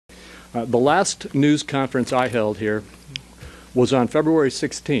The last news conference I held here was on February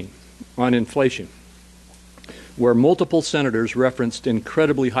 16 on inflation, where multiple senators referenced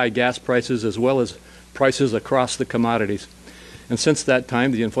incredibly high gas prices as well as prices across the commodities. And since that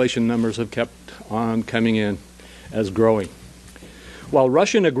time, the inflation numbers have kept on coming in as growing. While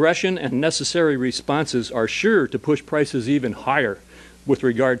Russian aggression and necessary responses are sure to push prices even higher with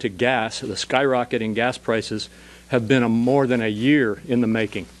regard to gas, the skyrocketing gas prices have been more than a year in the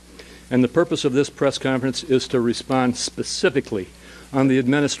making. And the purpose of this press conference is to respond specifically on the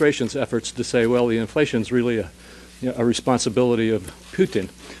administration's efforts to say, well, the inflation is really a responsibility of Putin,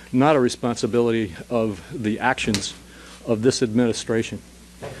 not a responsibility of the actions of this administration.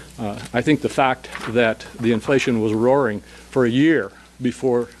 I think the fact that the inflation was roaring for a year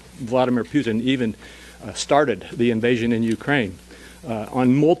before Vladimir Putin even started the invasion in Ukraine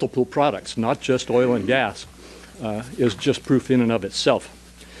on multiple products, not just oil and gas, is just proof in and of itself.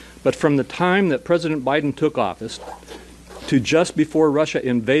 But from the time that President Biden took office to just before Russia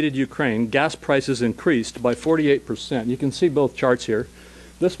invaded Ukraine, gas prices increased by 48%. You can see both charts here.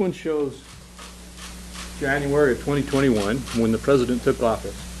 This one shows January of 2021, when the president took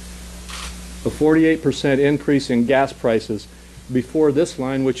office, a 48% increase in gas prices before this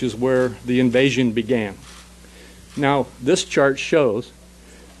line, which is where the invasion began. Now, this chart shows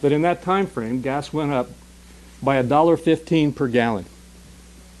that in that time frame, gas went up by $1.15 per gallon.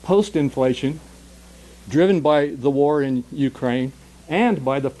 Post-inflation, driven by the war in Ukraine and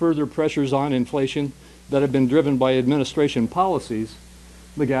by the further pressures on inflation that have been driven by administration policies,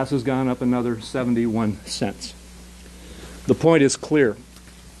 the gas has gone up another 71 cents. The point is clear.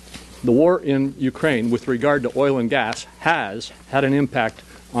 The war in Ukraine with regard to oil and gas has had an impact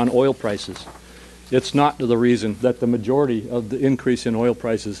on oil prices. It's not the reason that the majority of the increase in oil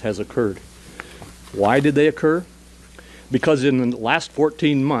prices has occurred. Why did they occur? Because in the last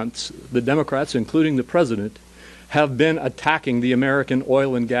 14 months, the Democrats, including the president, have been attacking the American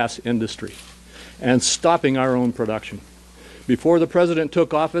oil and gas industry and stopping our own production. Before the president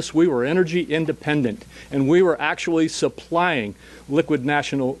took office, we were energy independent, and we were actually supplying liquid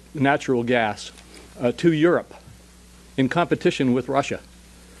natural gas to Europe in competition with Russia.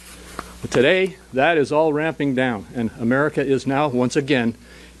 But today, that is all ramping down, and America is now, once again,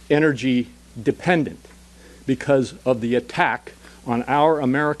 energy dependent because of the attack on our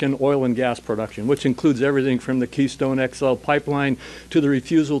American oil and gas production, which includes everything from the Keystone XL pipeline to the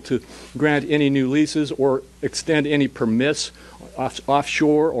refusal to grant any new leases or extend any permits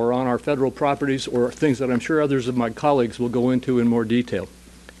offshore or on our federal properties, or things that I'm sure others of my colleagues will go into in more detail.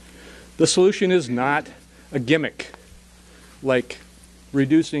 The solution is not a gimmick like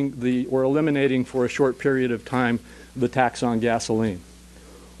reducing or eliminating for a short period of time the tax on gasoline,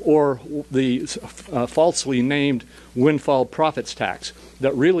 or the falsely named windfall profits tax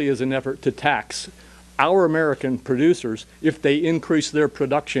that really is an effort to tax our American producers if they increase their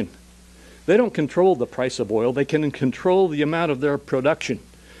production. They don't control the price of oil. They can control the amount of their production.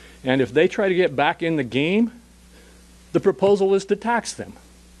 And if they try to get back in the game, the proposal is to tax them,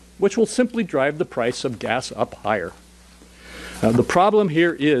 which will simply drive the price of gas up higher. The problem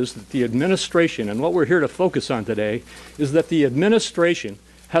here is that the administration, and what we're here to focus on today, is that the administration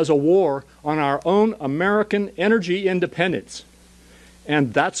has a war on our own American energy independence.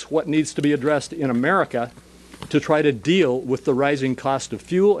 And that's what needs to be addressed in America to try to deal with the rising cost of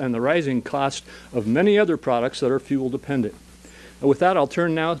fuel and the rising cost of many other products that are fuel dependent. And with that, I'll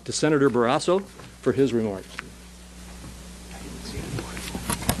turn now to Senator Barrasso for his remarks.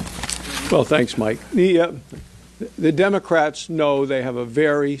 Well, thanks, Mike. The Democrats know they have a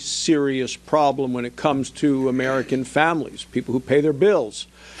very serious problem when it comes to American families, people who pay their bills.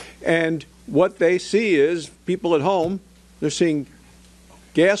 And what they see is people at home, they're seeing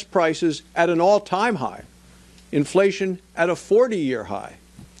gas prices at an all-time high, inflation at a 40-year high.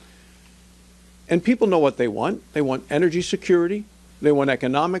 And people know what they want. They want energy security. They want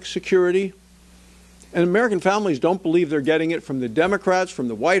economic security. And American families don't believe they're getting it from the Democrats, from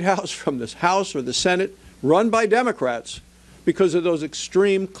the White House, from this House or the Senate, run by Democrats, because of those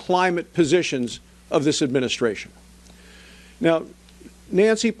extreme climate positions of this administration. Now,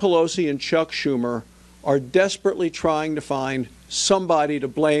 Nancy Pelosi and Chuck Schumer are desperately trying to find somebody to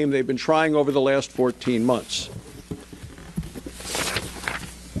blame. They've been trying over the last 14 months.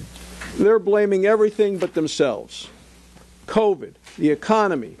 They're blaming everything but themselves. COVID, the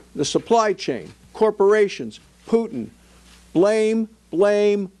economy, the supply chain, corporations, Putin. Blame,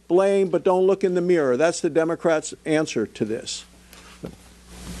 blame, blame, but don't look in the mirror. That's the Democrats' answer to this.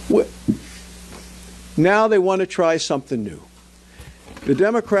 Now they want to try something new. The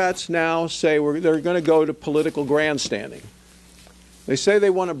Democrats now say they're going to go to political grandstanding. They say they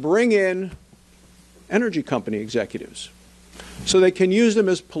want to bring in energy company executives so they can use them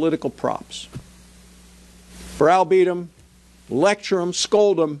as political props. Browbeat them, lecture them,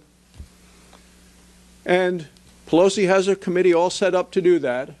 scold them. And Pelosi has a committee all set up to do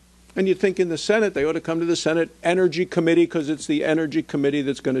that. And you'd think in the Senate they ought to come to the Senate Energy Committee, because it's the Energy Committee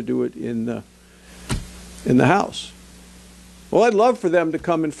that's going to do it in the House. Well, I'd love for them to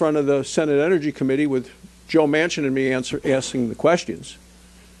come in front of the Senate Energy Committee with Joe Manchin and me asking the questions,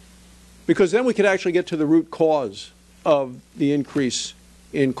 because then we could actually get to the root cause of the increase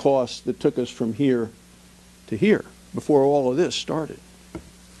in costs that took us from here to here before all of this started.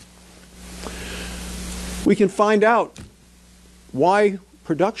 We can find out why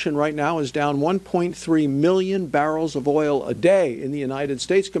production right now is down 1.3 million barrels of oil a day in the United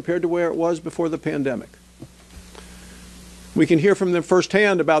States compared to where it was before the pandemic. We can hear from them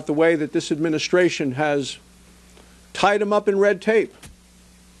firsthand about the way that this administration has tied them up in red tape.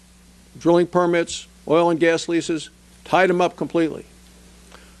 Drilling permits, oil and gas leases, tied them up completely.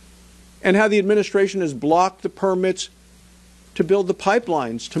 And how the administration has blocked the permits to build the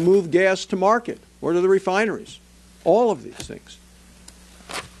pipelines, to move gas to market or to the refineries. All of these things.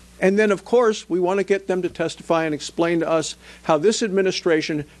 And then, of course, we want to get them to testify and explain to us how this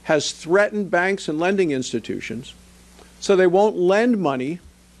administration has threatened banks and lending institutions so they won't lend money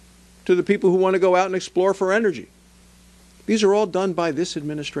to the people who want to go out and explore for energy. These are all done by this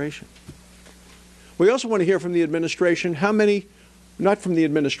administration. We also want to hear from the administration how many, not from the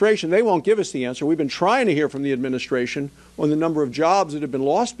administration, they won't give us the answer. We've been trying to hear from the administration on the number of jobs that have been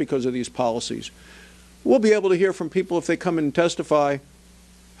lost because of these policies. We'll be able to hear from people if they come in and testify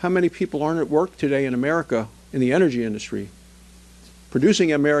how many people aren't at work today in America in the energy industry,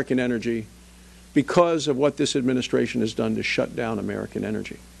 producing American energy, because of what this administration has done to shut down American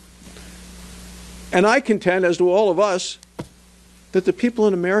energy. And I contend, as do all of us, that the people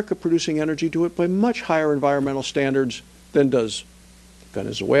in America producing energy do it by much higher environmental standards than does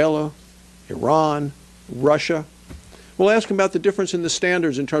Venezuela, Iran, Russia. We'll ask them about the difference in the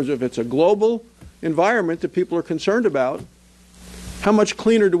standards in terms of if it's a global environment that people are concerned about. How much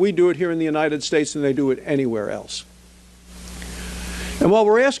cleaner do we do it here in the United States than they do it anywhere else? And while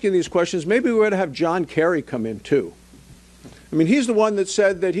we're asking these questions, maybe we ought to have John Kerry come in too. I mean, he's the one that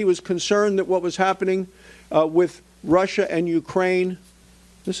said that he was concerned that what was happening with Russia and Ukraine,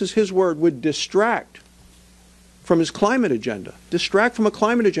 this is his word, would distract from his climate agenda. Distract from a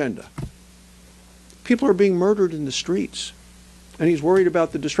climate agenda. People are being murdered in the streets, and he's worried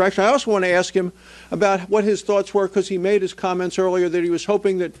about the distraction. I also want to ask him about what his thoughts were, because he made his comments earlier that he was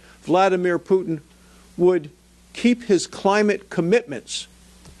hoping that Vladimir Putin would keep his climate commitments.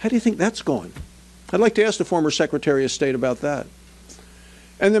 How do you think that's going? I'd like to ask the former Secretary of State about that.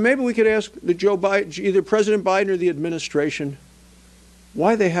 And then maybe we could ask either President Biden or the administration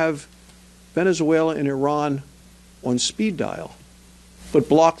why they have Venezuela and Iran on speed dial, but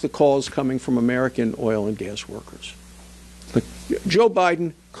block the calls coming from American oil and gas workers. Look, Joe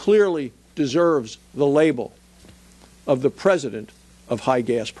Biden clearly deserves the label of the president of high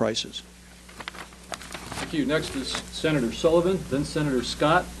gas prices. Thank you. Next is Senator Sullivan, then Senator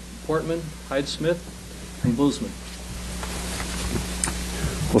Scott, Portman, Hyde-Smith, and Boozman.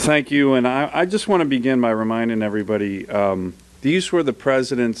 Well, thank you. And I just want to begin by reminding everybody, these were the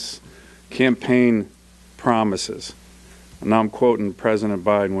president's campaign promises. And now I'm quoting President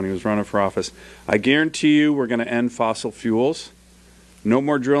Biden when he was running for office. I guarantee you we're going to end fossil fuels. No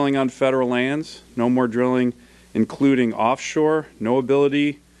more drilling on federal lands. No more drilling, including offshore. No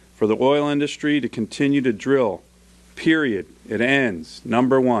ability for the oil industry to continue to drill. Period. It ends.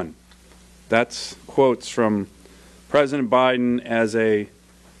 Number one. That's quotes from President Biden as a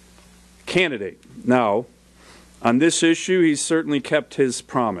candidate. Now, on this issue, he's certainly kept his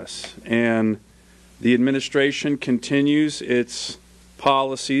promise, and the administration continues its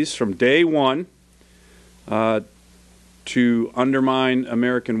policies from day one to undermine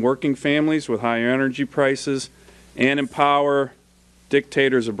American working families with higher energy prices and empower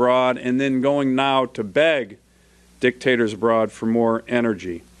dictators abroad, and then going now to beg dictators abroad for more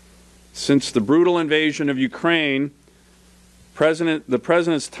energy. Since the brutal invasion of Ukraine, the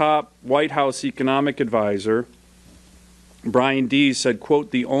president's top White House economic advisor, Brian Deese, said,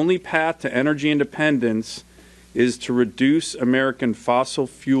 quote, "The only path to energy independence is to reduce American fossil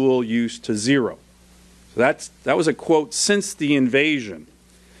fuel use to zero." So that was a quote since the invasion.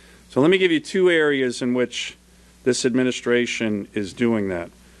 So let me give you two areas in which this administration is doing that.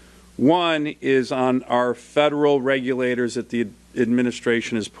 One is on our federal regulators that the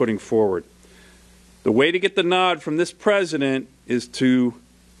administration is putting forward. The way to get the nod from this president is to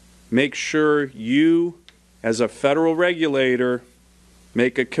make sure you, as a federal regulator,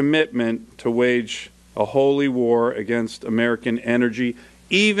 make a commitment to wage a holy war against American energy,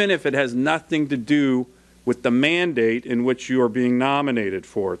 even if it has nothing to do with the mandate in which you are being nominated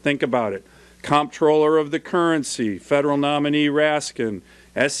for. Think about it. Comptroller of the Currency, federal nominee Raskin,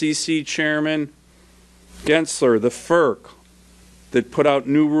 SEC Chairman Gensler, the FERC, that put out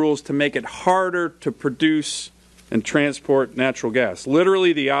new rules to make it harder to produce and transport natural gas.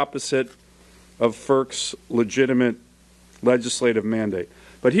 Literally the opposite of FERC's legitimate legislative mandate.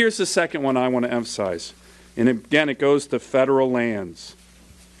 But here's the second one I want to emphasize. And again, it goes to federal lands.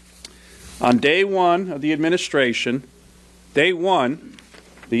 On day one of the administration, day one,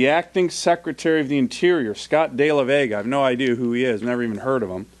 the acting Secretary of the Interior, Scott De La Vega, I have no idea who he is, never even heard of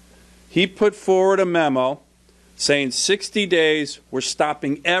him, he put forward a memo saying 60 days, we're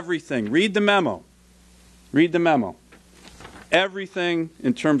stopping everything. Read the memo. Read the memo. Everything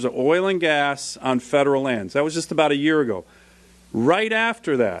in terms of oil and gas on federal lands. That was just about a year ago. Right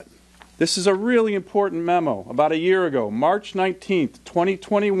after that, this is a really important memo. About a year ago, March 19th,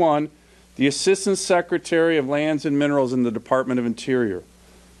 2021, the Assistant Secretary of Lands and Minerals in the Department of Interior,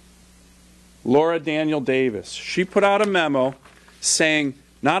 Laura Daniel Davis, she put out a memo saying,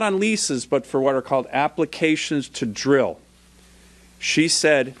 not on leases, but for what are called applications to drill. She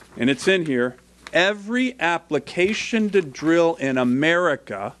said, and it's in here, every application to drill in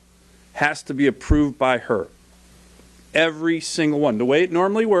America has to be approved by her. Every single one. The way it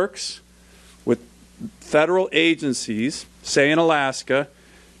normally works with federal agencies, say in Alaska,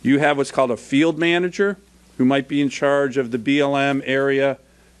 you have what's called a field manager who might be in charge of the BLM area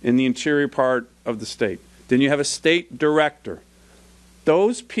in the interior part of the state. Then you have a state director.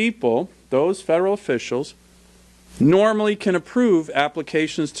 Those people, those federal officials, normally can approve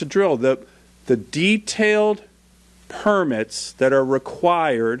applications to drill. The detailed permits that are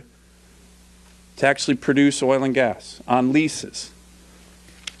required to actually produce oil and gas on leases.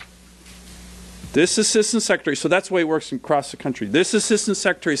 This Assistant Secretary, so that's the way it works across the country. This Assistant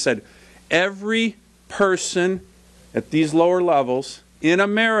Secretary said, every person at these lower levels in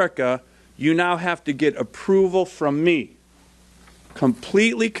America, you now have to get approval from me.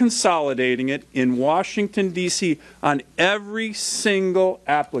 Completely consolidating it in Washington, D.C. on every single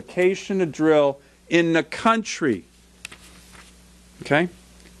application to drill in the country. Okay?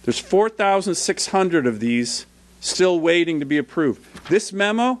 There's 4,600 of these still waiting to be approved. This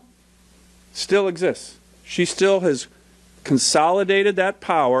memo still exists. She still has consolidated that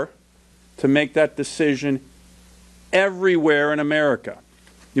power to make that decision everywhere in America.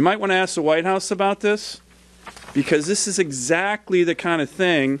 You might want to ask the White House about this, because this is exactly the kind of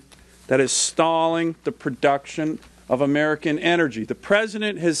thing that is stalling the production of American energy. The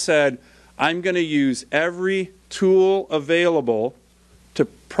President has said, I'm going to use every tool available to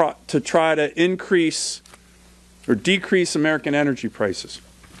try to increase or decrease American energy prices.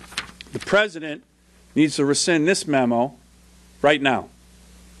 The President needs to rescind this memo right now.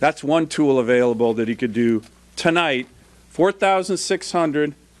 That's one tool available that he could do tonight.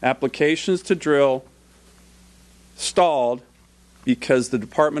 4,600 applications to drill stalled because the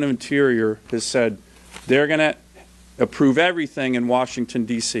Department of Interior has said they're going to approve everything in Washington,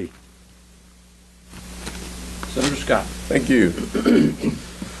 D.C. Senator Scott. Thank you.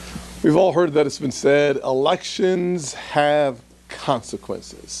 We've all heard that it's been said, elections have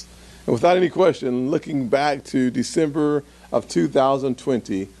consequences. And without any question, looking back to December of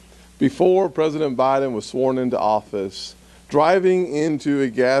 2020, before President Biden was sworn into office, driving into a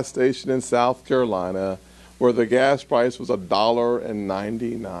gas station in South Carolina where the gas price was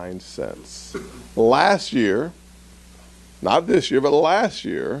 $1.99. Last year, not this year, but last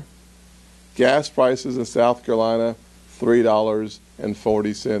year, gas prices in South Carolina,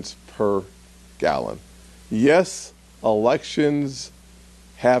 $3.40 per gallon. Yes, elections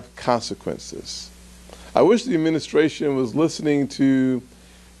have consequences. I wish the administration was listening to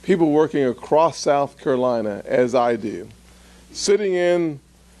people working across South Carolina as I do. Sitting in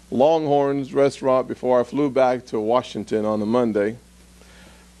Longhorn's restaurant before I flew back to Washington on a Monday,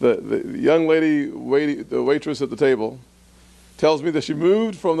 the young lady, the waitress at the table, tells me that she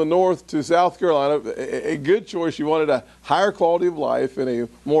moved from the north to South Carolina, a good choice. She wanted a higher quality of life and a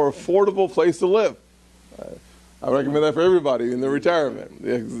more affordable place to live. I recommend that for everybody in their retirement.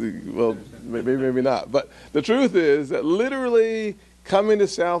 Well, maybe not. But the truth is that literally coming to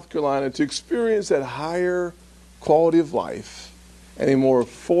South Carolina to experience that higher quality of life and a more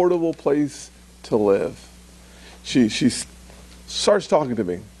affordable place to live. She starts talking to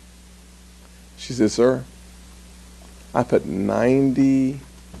me. She says, sir, I put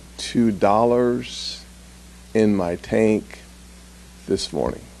 $92 in my tank this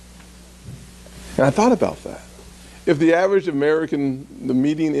morning. And I thought about that. If the average American, the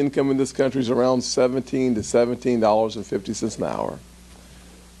median income in this country is around $17 to $17.50 an hour,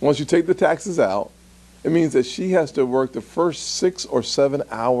 once you take the taxes out, it means that she has to work the first 6 or 7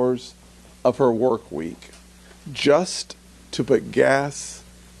 hours of her work week just to put gas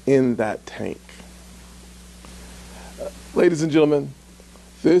in that tank. Ladies and gentlemen,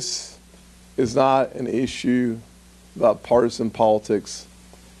 this is not an issue about partisan politics.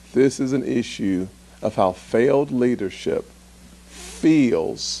 This is an issue of how failed leadership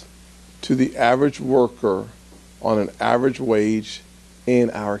feels to the average worker on an average wage in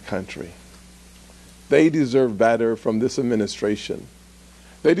our country. They deserve better from this administration.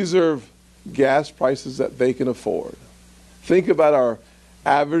 They deserve gas prices that they can afford. Think about our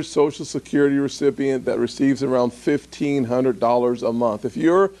average Social Security recipient that receives around $1,500 a month. If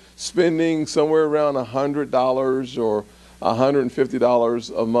you're spending somewhere around $100 or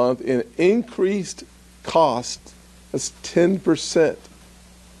 $150 a month in increased cost, that's 10%.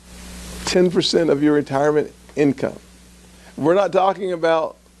 10% of your retirement income. We're not talking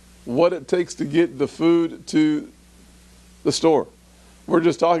about what it takes to get the food to the store. We're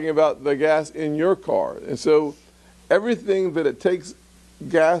just talking about the gas in your car. And so everything that it takes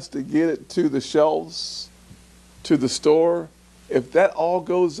gas to get it to the shelves, to the store, if that all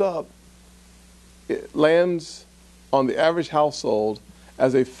goes up, it lands on the average household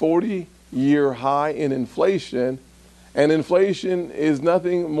as a 40-year high in inflation. And inflation is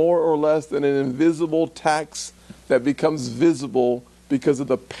nothing more or less than an invisible tax that becomes visible because of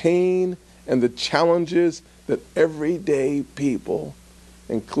the pain and the challenges that everyday people,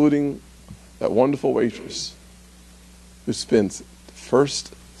 including that wonderful waitress who spends the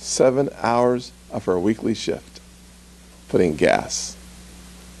first 7 hours of her weekly shift putting gas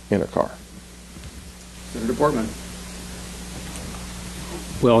in her car. Senator Portman.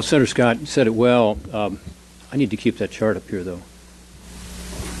 Well, Senator Scott said it well. I need to keep that chart up here, though.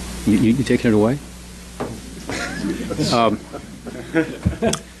 You taking it away?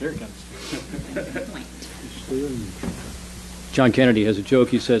 There it comes. John Kennedy has a joke.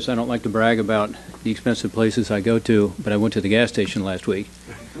 He says, I don't like to brag about the expensive places I go to, but I went to the gas station last week.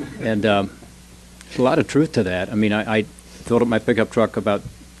 And there's a lot of truth to that. I mean, I filled up my pickup truck about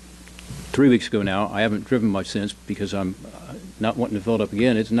 3 weeks ago now. I haven't driven much since because I'm not wanting to fill it up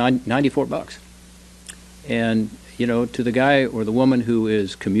again. It's $94. And, you know, to the guy or the woman who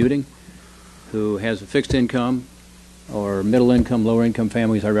is commuting, who has a fixed income or middle income, lower income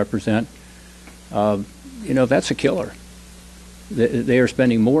families I represent, you know, that's a killer. They are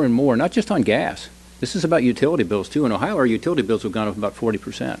spending more and more, not just on gas. This is about utility bills, too. In Ohio, our utility bills have gone up about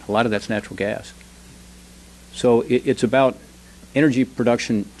 40%. A lot of that's natural gas. So it's about energy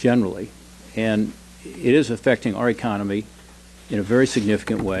production generally, and it is affecting our economy in a very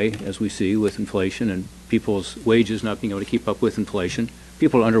significant way, as we see with inflation and people's wages not being able to keep up with inflation.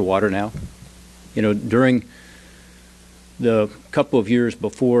 People are underwater now. You know, during the couple of years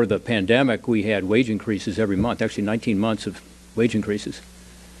before the pandemic, we had wage increases every month, actually 19 months of wage increases.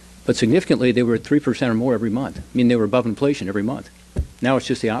 But significantly, they were at 3% or more every month. I mean, they were above inflation every month. Now it's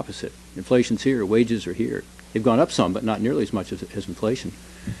just the opposite. Inflation's here, wages are here. They've gone up some, but not nearly as much as inflation.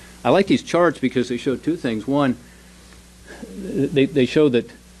 I like these charts because they show two things. One, they show that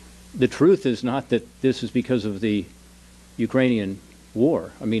the truth is not that this is because of the Ukrainian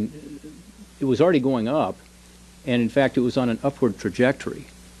war. I mean, it was already going up, and in fact, it was on an upward trajectory,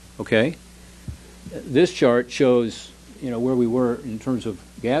 okay? This chart shows, you know, where we were in terms of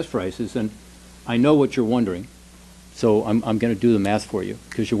gas prices, and I know what you're wondering, so I'm going to do the math for you,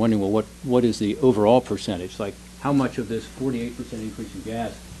 because you're wondering, well, what is the overall percentage? Like, how much of this 48% increase in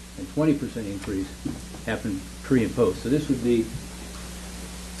gas and 20% increase happened pre and post? So this would be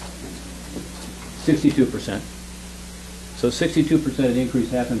 62%. So 62% of the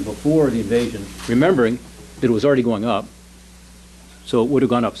increase happened before the invasion, remembering that it was already going up, so it would have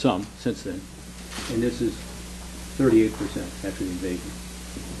gone up some since then. And this is 38% after the invasion.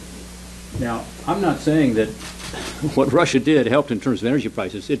 Now, I'm not saying that what Russia did helped in terms of energy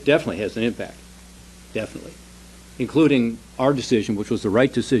prices. It definitely has an impact, definitely, including our decision, which was the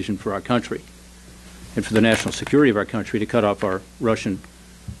right decision for our country and for the national security of our country, to cut off our Russian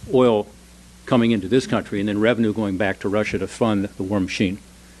oil coming into this country and then revenue going back to Russia to fund the war machine.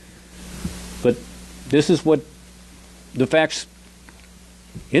 But this is what the facts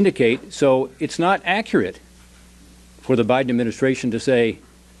indicate, so it's not accurate for the Biden administration to say,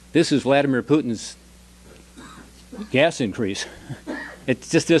 this is Vladimir Putin's gas increase. It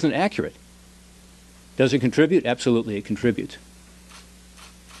just isn't accurate. Does it contribute? Absolutely, it contributes.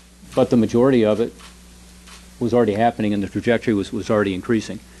 But the majority of it was already happening and the trajectory was already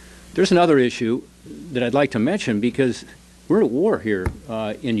increasing. There's another issue that I'd like to mention, because we're at war here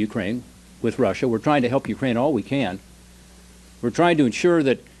in Ukraine with Russia. We're trying to help Ukraine all we can. We're trying to ensure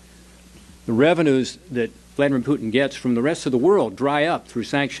that the revenues that Vladimir Putin gets from the rest of the world dry up through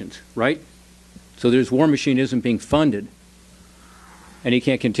sanctions, right? So this war machine isn't being funded, and he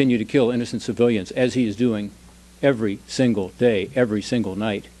can't continue to kill innocent civilians as he is doing every single day, every single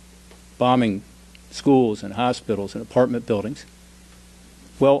night, bombing schools and hospitals and apartment buildings.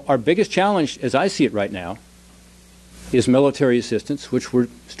 Well, our biggest challenge, as I see it right now, is military assistance, which we're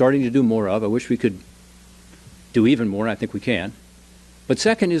starting to do more of. I wish we could do even more. I think we can. But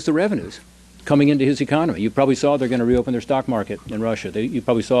second is the revenues coming into his economy. You probably saw they're going to reopen their stock market in Russia. You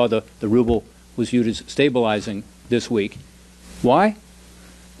probably saw the ruble was viewed as stabilizing this week. Why?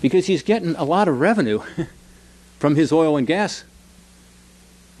 Because he's getting a lot of revenue from his oil and gas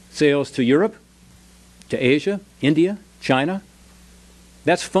sales to Europe, to Asia, India, China.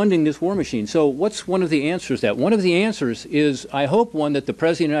 That's funding this war machine. So what's one of the answers to that? One of the answers is, I hope, one that the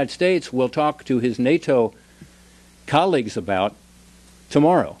President of the United States will talk to his NATO colleagues about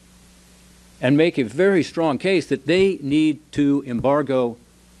tomorrow and make a very strong case that they need to embargo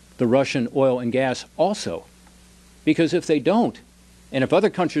the Russian oil and gas also. Because if they don't, and if other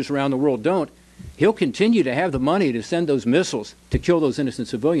countries around the world don't, he'll continue to have the money to send those missiles to kill those innocent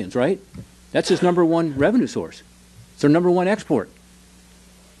civilians, right? That's his #1 revenue source. It's their #1 export.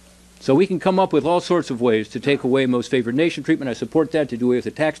 So we can come up with all sorts of ways to take away most favored nation treatment. I support that. To do away with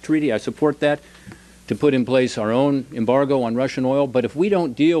the tax treaty, I support that. To put in place our own embargo on Russian oil. But if we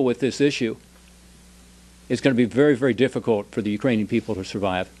don't deal with this issue, it's going to be very, very difficult for the Ukrainian people to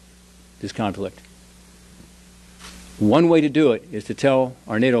survive this conflict. One way to do it is to tell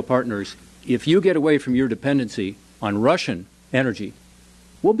our NATO partners, if you get away from your dependency on Russian energy,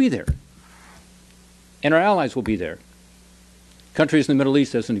 we'll be there. And our allies will be there. Countries in the Middle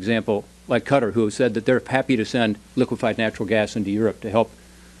East, as an example, like Qatar, who have said that they're happy to send liquefied natural gas into Europe to help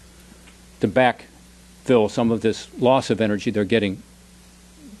to backfill some of this loss of energy they're getting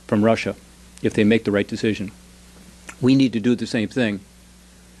from Russia if they make the right decision. We need to do the same thing.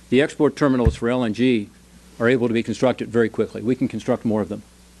 The export terminals for LNG are able to be constructed very quickly. We can construct more of them.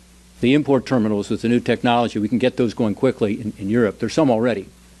 The import terminals with the new technology, we can get those going quickly in Europe. There's some already.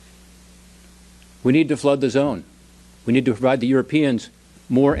 We need to flood the zone. We need to provide the Europeans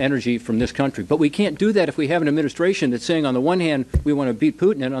more energy from this country. But we can't do that if we have an administration that's saying, on the one hand, we want to beat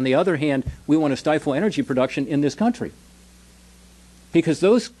Putin, and on the other hand, we want to stifle energy production in this country. Because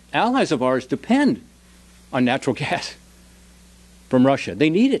those allies of ours depend on natural gas from Russia.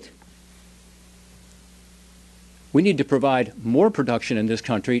 They need it. We need to provide more production in this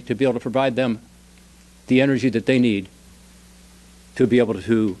country to be able to provide them the energy that they need to be able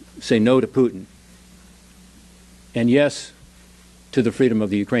to say no to Putin. And yes to the freedom of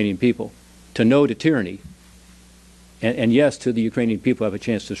the Ukrainian people, to no to tyranny, and yes to the Ukrainian people have a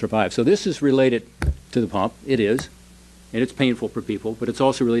chance to survive. So this is related to the pump. It is, and it's painful for people, but it's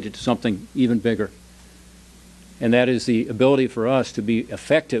also related to something even bigger. And that is the ability for us to be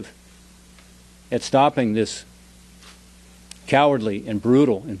effective at stopping this cowardly and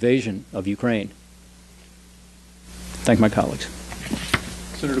brutal invasion of Ukraine. Thank my colleagues.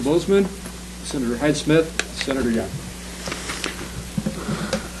 Senator Bozeman, Senator Hyde-Smith, Senator Young.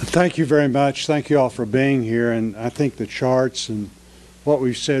 Thank you very much. Thank you all for being here. And I think the charts and what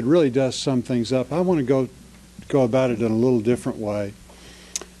we've said really does sum things up. I want to go about it in a little different way.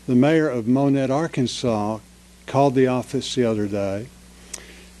 The mayor of Monette, Arkansas, called the office the other day.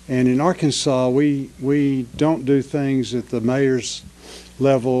 And in Arkansas, we don't do things at the mayor's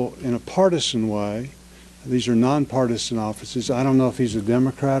level in a partisan way. These are nonpartisan offices. I don't know if he's a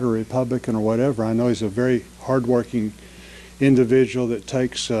Democrat or Republican or whatever. I know he's a very hardworking individual that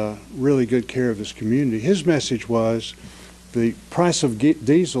takes really good care of his community. His message was the price of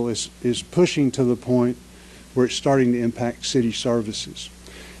diesel is pushing to the point where it's starting to impact city services.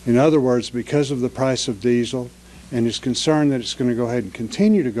 In other words, because of the price of diesel and his concern that it's going to go ahead and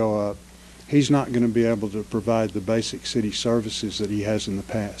continue to go up, he's not going to be able to provide the basic city services that he has in the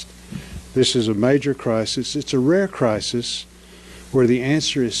past. This is a major crisis. It's a rare crisis where the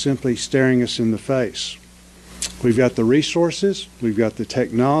answer is simply staring us in the face. We've got the resources, we've got the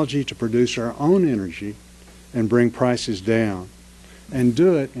technology to produce our own energy and bring prices down, and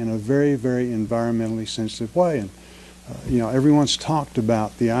do it in a very, very environmentally sensitive way. And you know, everyone's talked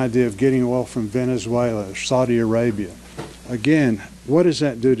about the idea of getting oil from Venezuela or Saudi Arabia. Again, what does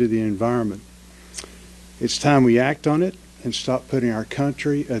that do to the environment? It's time we act on it and stop putting our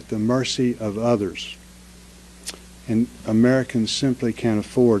country at the mercy of others. And Americans simply can't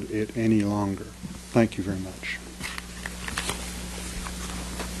afford it any longer. Thank you very much.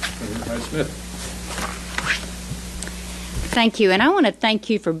 Senator Hyde-Smith. Thank you, and I want to thank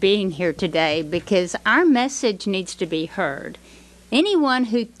you for being here today because our message needs to be heard. Anyone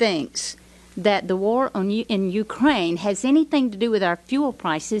who thinks that the war in Ukraine has anything to do with our fuel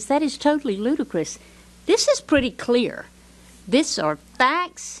prices, that is totally ludicrous. This is pretty clear. These are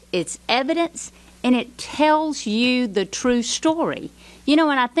facts, it's evidence, and it tells you the true story. You know,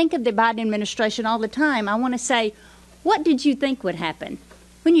 when I think of the Biden administration all the time, I want to say, what did you think would happen?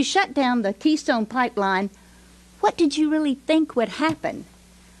 When you shut down the Keystone Pipeline, what did you really think would happen?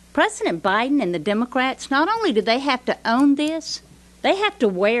 President Biden and the Democrats, not only do they have to own this, they have to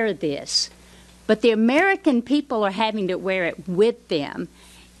wear this. But the American people are having to wear it with them.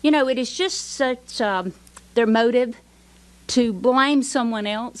 You know, it is just such their motive to blame someone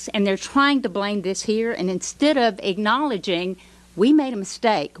else, and they're trying to blame this here, and instead of acknowledging we made a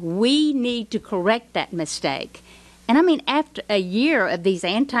mistake, we need to correct that mistake. And I mean, after a year of these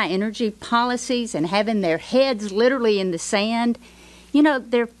anti-energy policies and having their heads literally in the sand, you know,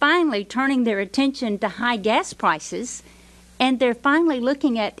 they're finally turning their attention to high gas prices, and they're finally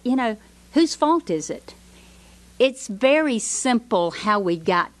looking at, you know, whose fault is it? It's very simple how we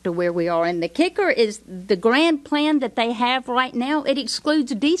got to where we are. And the kicker is the grand plan that they have right now, it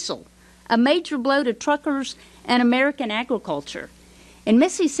excludes diesel, a major blow to truckers and American agriculture. In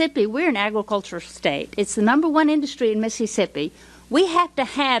Mississippi, we're an agricultural state. It's the #1 industry in Mississippi. We have to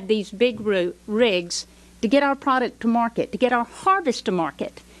have these big rigs to get our product to market, to get our harvest to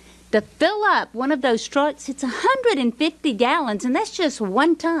market. To fill up one of those trucks, it's 150 gallons, and that's just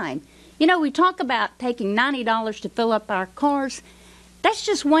one time. You know, we talk about taking $90 to fill up our cars. That's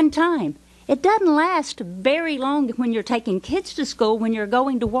just one time. It doesn't last very long when you're taking kids to school, when you're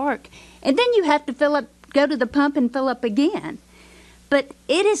going to work. And then you have to fill up, go to the pump and fill up again. But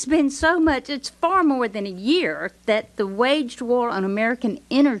it has been so much, it's far more than a year that the waged war on American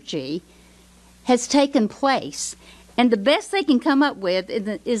energy has taken place. And the best they can come up with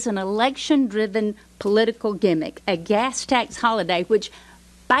is an election-driven political gimmick, a gas tax holiday, which,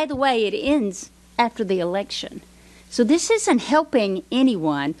 by the way, it ends after the election. So this isn't helping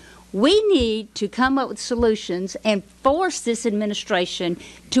anyone. We need to come up with solutions and force this administration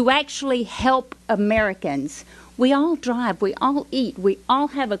to actually help Americans. We all drive, we all eat, we all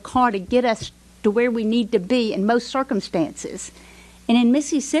have a car to get us to where we need to be in most circumstances. And in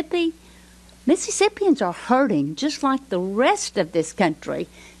Mississippi, Mississippians are hurting just like the rest of this country.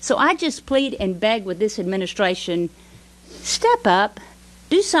 So I just plead and beg with this administration, step up,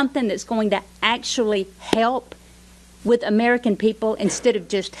 do something that's going to actually help with American people instead of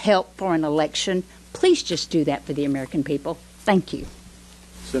just help for an election. Please just do that for the American people. Thank you.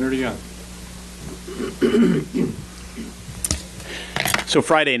 Senator Young. So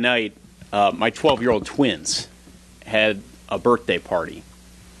Friday night, my 12-year-old twins had a birthday party.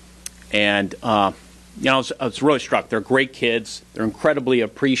 And, I was really struck. They're great kids. They're incredibly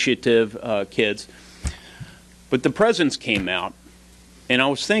appreciative kids. But the presents came out, and I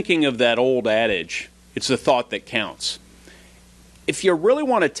was thinking of that old adage, it's the thought that counts. If you really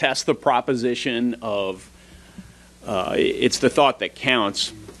want to test the proposition of it's the thought that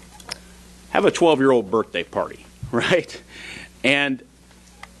counts, have a 12-year-old birthday party, right? And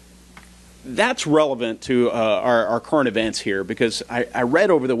that's relevant to our current events here because I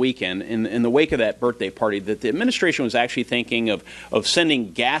read over the weekend in the wake of that birthday party that the administration was actually thinking of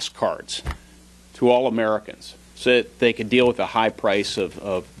sending gas cards to all Americans so that they could deal with the high price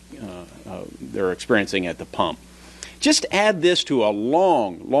of they're experiencing at the pump. Just add this to a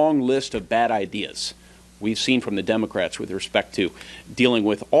long, long list of bad ideas we've seen from the Democrats with respect to dealing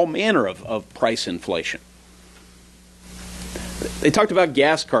with all manner of price inflation. They talked about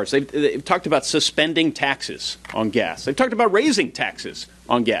gas cards. They've talked about suspending taxes on gas. They've talked about raising taxes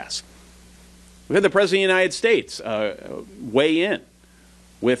on gas. We've had the President of the United States weigh in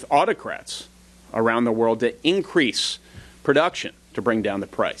with autocrats around the world to increase production to bring down the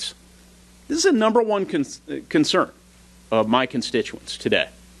price. This is a #1 concern of my constituents today.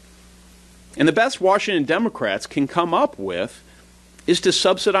 And the best Washington Democrats can come up with is to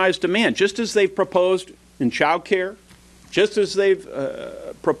subsidize demand, just as they've proposed in child care, just as they've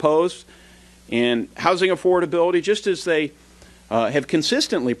proposed in housing affordability, just as they have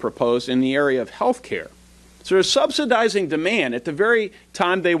consistently proposed in the area of health care. So they're subsidizing demand at the very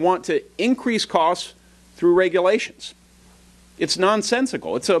time they want to increase costs through regulations. It's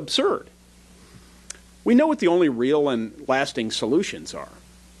nonsensical. It's absurd. We know what the only real and lasting solutions are.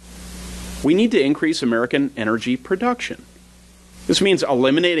 We need to increase American energy production. This means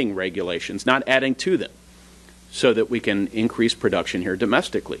eliminating regulations, not adding to them, so that we can increase production here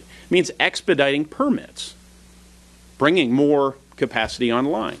domestically. It means expediting permits, bringing more capacity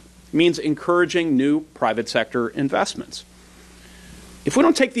online. It means encouraging new private sector investments. If we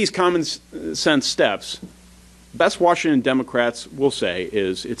don't take these common sense steps, best Washington Democrats will say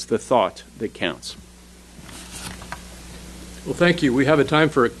is it's the thought that counts. Well, thank you. We have a time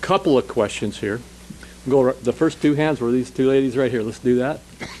for a couple of questions here. The first two hands were these two ladies right here. Let's do that.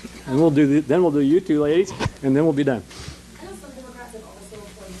 And then we'll do you two ladies, and then we'll be done. I know some Democrats have also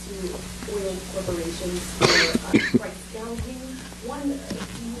pointed to oil corporations for price gouging. One,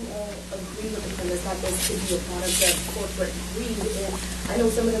 do you all agree with the premise that this could be a product of corporate greed? And I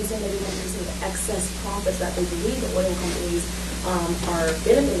know some of them saying that they want to see the excess profits that they believe the oil companies are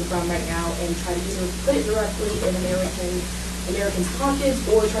benefiting from right now and try to either put it directly in Americans' pockets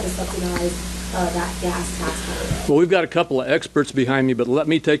or try to subsidize that gas tax holiday. Well, we've got a couple of experts behind me, but let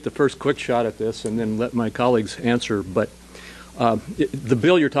me take the first quick shot at this and then let my colleagues answer. But the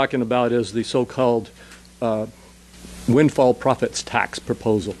bill you're talking about is the so-called windfall profits tax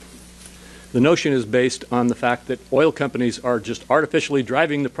proposal. The notion is based on the fact that oil companies are just artificially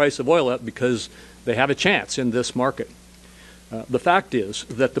driving the price of oil up because they have a chance in this market. The fact is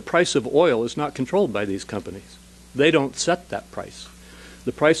that the price of oil is not controlled by these companies. They don't set that price.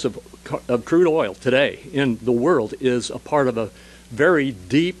 The price of crude oil today in the world is a part of a very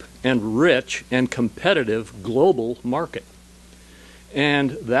deep and rich and competitive global market.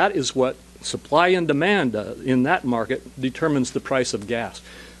 And that is what supply and demand in that market determines the price of gas.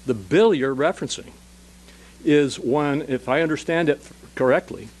 The bill you're referencing is one, if I understand it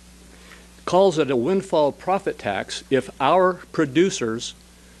correctly, calls it a windfall profit tax if our producers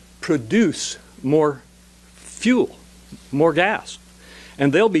produce more fuel, more gas.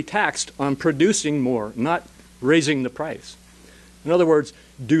 And they'll be taxed on producing more, not raising the price. In other words,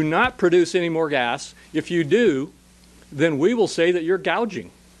 do not produce any more gas. If you do, then we will say that you're gouging.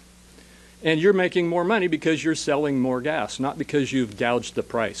 And you're making more money because you're selling more gas, not because you've gouged the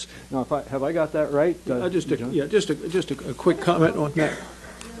price. Now, have I got that right? Just a quick comment on that.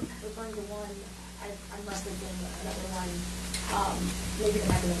 Referring to one, I'm referencing another one. Maybe the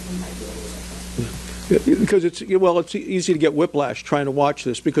mechanism might be a little different. Because it's easy to get whiplash trying to watch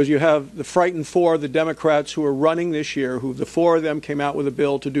this, because you have the frightened four, the Democrats who are running this year, who the four of them came out with a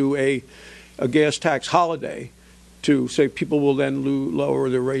bill to do a gas tax holiday, to say people will then lower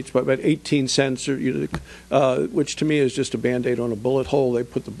their rates by about 18 cents, or which to me is just a Band-Aid on a bullet hole. They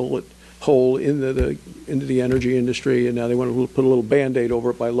put the bullet hole into the energy industry, and now they want to put a little Band-Aid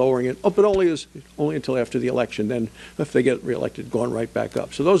over it by lowering it. Oh, but only until after the election. Then, if they get reelected, going right back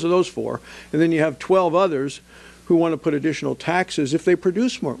up. So those are those four, and then you have 12 others who want to put additional taxes if they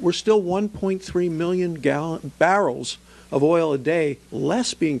produce more. We're still 1.3 million barrels of oil a day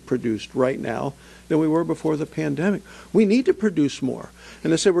less being produced right now than we were before the pandemic. We need to produce more,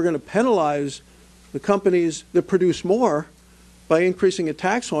 and they say we're going to penalize the companies that produce more by increasing a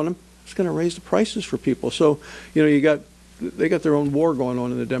tax on them. It's going to raise the prices for people. So, they got their own war going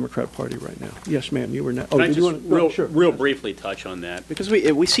on in the Democrat Party right now. Yes, ma'am, you were next. Can I just real briefly touch on that? Because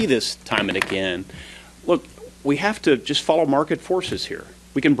we see this time and again. Look, we have to just follow market forces here.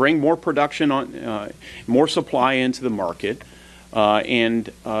 We can bring more production on, more supply into the market,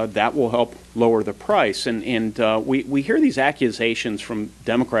 and that will help lower the price. And we hear these accusations from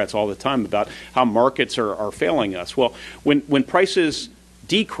Democrats all the time about how markets are failing us. Well, when prices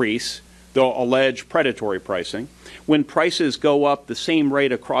decrease, they'll allege predatory pricing. When prices go up the same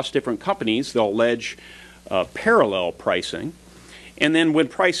rate across different companies, they'll allege parallel pricing. And then when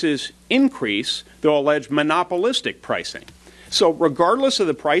prices increase, they'll allege monopolistic pricing. So regardless of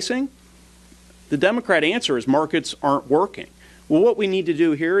the pricing, the Democrat answer is markets aren't working. Well, what we need to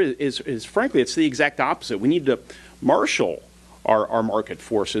do here is frankly, it's the exact opposite. We need to marshal our market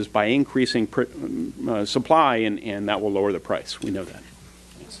forces by increasing supply, and that will lower the price. We know that.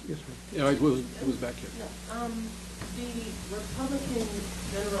 Yes, yeah, it was back here. Yeah. The Republican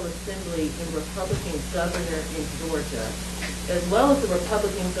General Assembly and Republican governor in Georgia, as well as the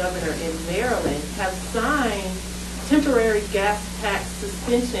Republican governor in Maryland, have signed temporary gas tax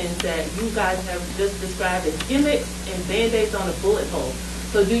suspensions that you guys have just described as gimmicks and Band-Aids on a bullet hole.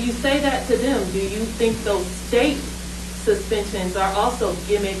 So do you say that to them? Do you think those state suspensions are also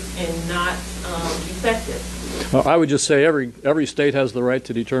gimmicks and not effective? Well, I would just say every state has the right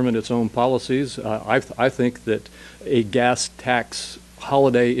to determine its own policies. I think that a gas tax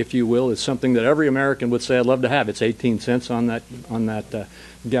holiday, if you will, is something that every American would say, I'd love to have. It's 18 cents on that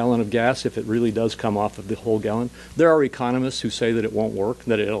gallon of gas if it really does come off of the whole gallon. There are economists who say that it won't work,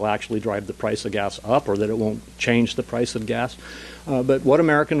 that it'll actually drive the price of gas up, or that it won't change the price of gas. But what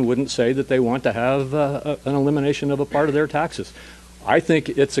American wouldn't say that they want to have an elimination of a part of their taxes? I think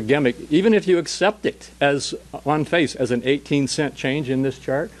it's a gimmick, even if you accept it as on face as an 18-cent change in this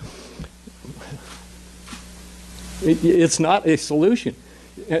chart. It's not a solution.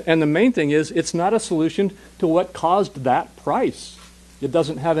 And the main thing is, it's not a solution to what caused that price. It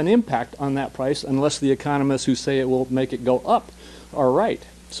doesn't have an impact on that price unless the economists who say it will make it go up are right.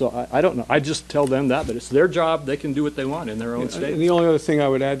 So I don't know. I just tell them that, but it's their job. They can do what they want in their own state. And the only other thing I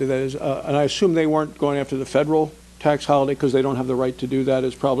would add to that is, and I assume they weren't going after the federal tax holiday because they don't have the right to do that.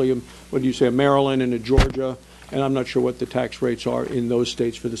 It's probably, what do you say, a Maryland and a Georgia, and I'm not sure what the tax rates are in those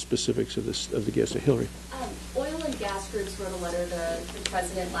states for the specifics of the gas. Hillary. Oil and gas groups wrote a letter to the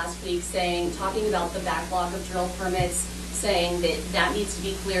president last week talking about the backlog of drill permits, saying that needs to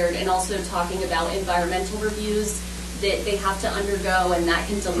be cleared, and also talking about environmental reviews that they have to undergo, and that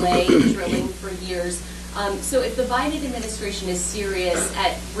can delay drilling for years. So if the Biden administration is serious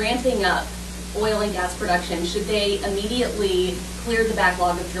at ramping up oil and gas production, should they immediately clear the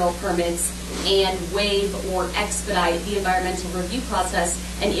backlog of drill permits and waive or expedite the environmental review process?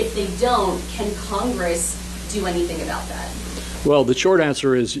 And if they don't, can Congress do anything about that? Well, the short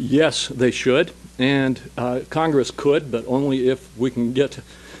answer is yes, they should. And Congress could, but only if we can get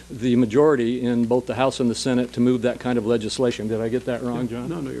the majority in both the House and the Senate to move that kind of legislation. Did I get that wrong, John?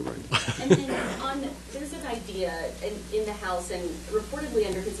 No, you're right. And there's an idea in the House and reportedly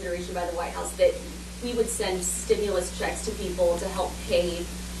under consideration by the White House that we would send stimulus checks to people to help pay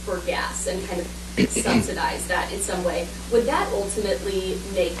for gas and kind of subsidize that in some way. Would that ultimately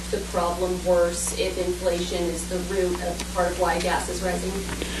make the problem worse if inflation is the root of part of why gas is rising?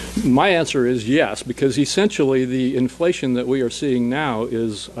 My answer is yes, because essentially the inflation that we are seeing now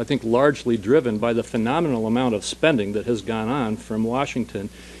is, I think, largely driven by the phenomenal amount of spending that has gone on from Washington,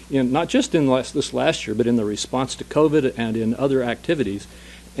 not just in this last year, but in the response to COVID and in other activities.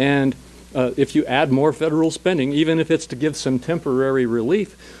 And if you add more federal spending, even if it's to give some temporary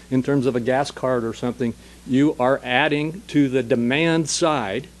relief in terms of a gas card or something, you are adding to the demand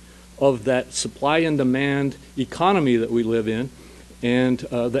side of that supply and demand economy that we live in, and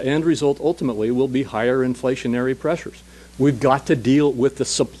the end result ultimately will be higher inflationary pressures. We've got to deal with the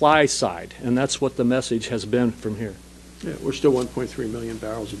supply side, and that's what the message has been from here. Yeah, we're still 1.3 million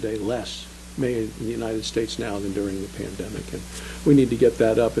barrels a day less made in the United States now than during the pandemic, and we need to get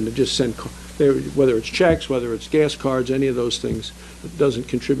that up and to just send, whether it's checks, whether it's gas cards, any of those things, it doesn't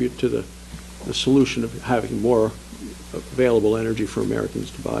contribute to the solution of having more available energy for Americans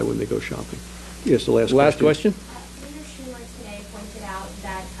to buy when they go shopping. Yes, the last question. Senator Schumer today pointed out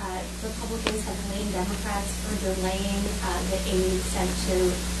that Republicans have blamed Democrats for delaying the aid sent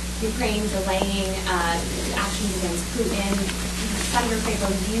to Ukraine, delaying actions against Putin. Senator Crapo,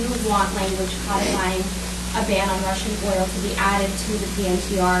 you want language codifying a ban on Russian oil to be added to the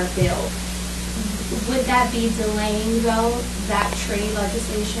PNTR bill. Would that be delaying, though, that trade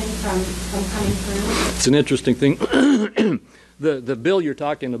legislation from coming through? It's an interesting thing. The bill you're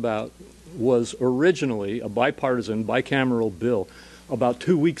talking about was originally a bipartisan, bicameral bill about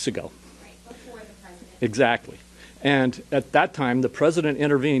 2 weeks ago. Right, before the president. Exactly. And at that time, the president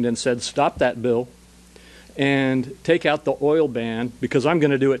intervened and said, stop that bill and take out the oil ban because I'm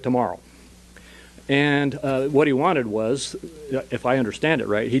going to do it tomorrow. And what he wanted was, if I understand it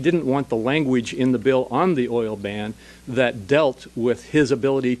right, he didn't want the language in the bill on the oil ban that dealt with his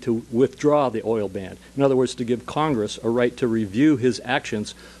ability to withdraw the oil ban. In other words, to give Congress a right to review his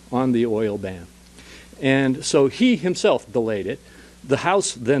actions on the oil ban. And so he himself delayed it. The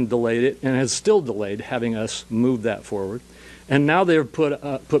House then delayed it and has still delayed having us move that forward. And now they've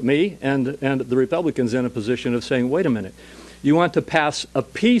put me and the Republicans in a position of saying, wait a minute, you want to pass a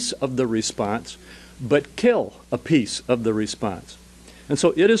piece of the response, but kill a piece of the response. And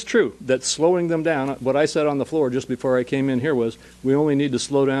so it is true that slowing them down, what I said on the floor just before I came in here was, we only need to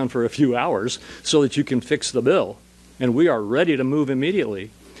slow down for a few hours so that you can fix the bill. And we are ready to move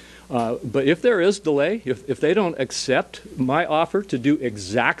immediately. But if there is delay, if they don't accept my offer to do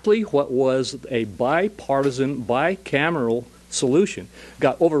exactly what was a bipartisan, bicameral solution,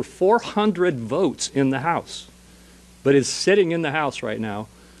 got over 400 votes in the House, but is sitting in the House right now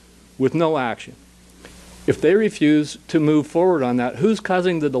with no action. If they refuse to move forward on that, who's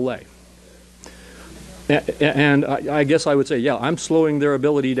causing the delay? And I guess I would say, yeah, I'm slowing their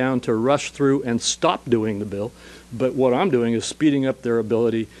ability down to rush through and stop doing the bill, but what I'm doing is speeding up their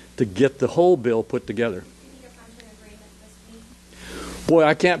ability to get the whole bill put together. Boy,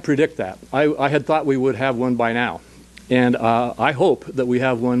 I can't predict that. I had thought we would have one by now, and I hope that we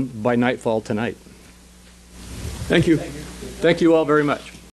have one by nightfall tonight. Thank you. Thank you all very much.